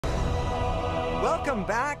Welcome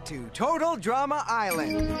back to Total Drama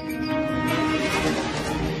Island.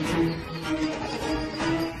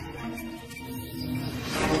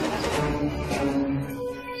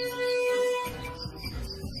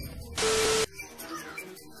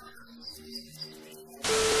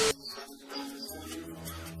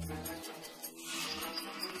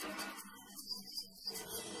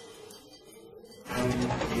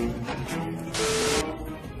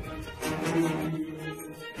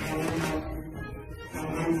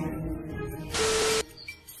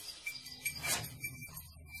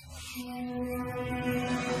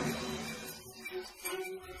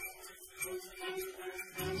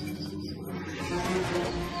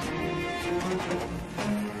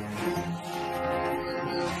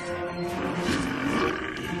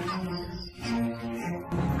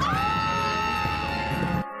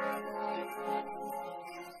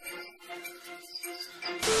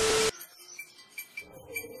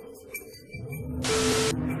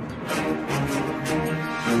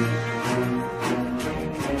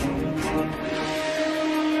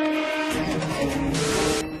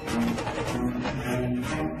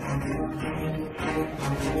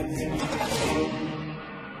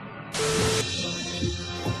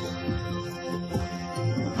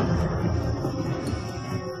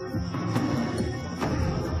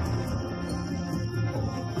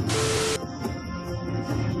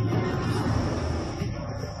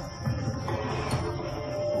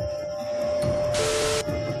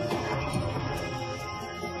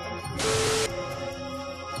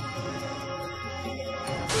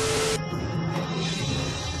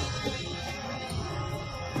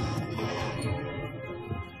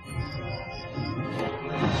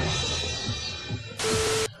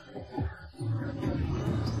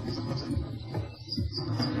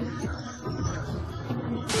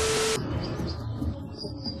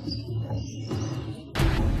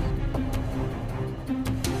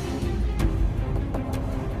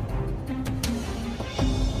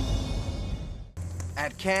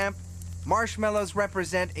 At camp, marshmallows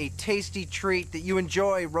represent a tasty treat that you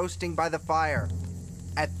enjoy roasting by the fire.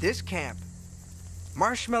 At this camp,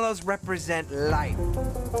 marshmallows represent life.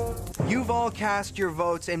 You've all cast your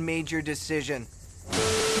votes and made your decision.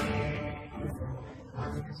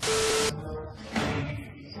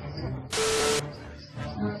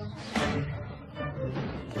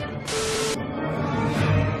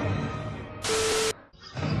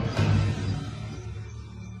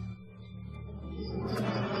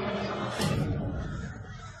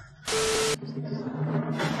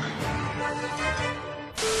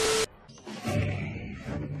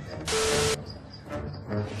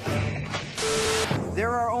 There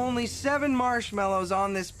are only 7 marshmallows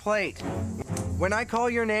on this plate. When I call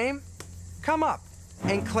your name, come up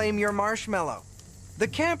and claim your marshmallow. The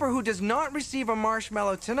camper who does not receive a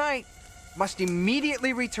marshmallow tonight must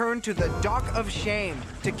immediately return to the dock of shame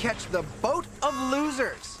to catch the boat of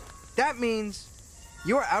losers. That means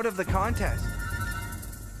you're out of the contest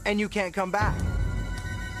and you can't come back.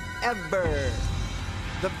 Ever.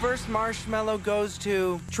 The first marshmallow goes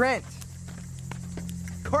to Trent,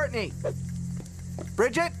 Courtney,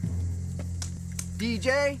 Bridgette,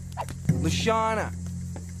 DJ, Leshawna,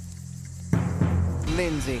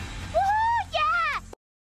 Lindsay. Woohoo! Yeah!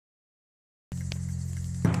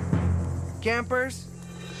 Campers,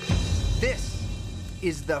 this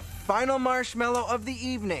is the final marshmallow of the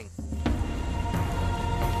evening.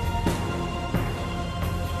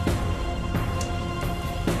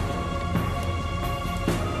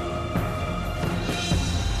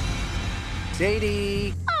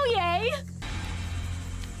 Sadie. Oh, yay!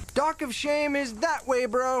 Dock of shame is that way,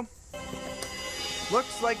 bro.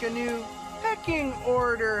 Looks like a new pecking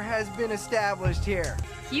order has been established here.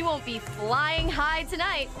 You won't be flying high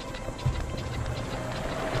tonight.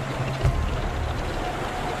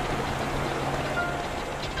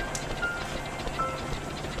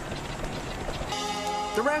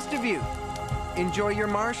 The rest of you, enjoy your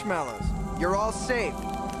marshmallows. You're all safe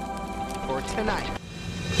for tonight.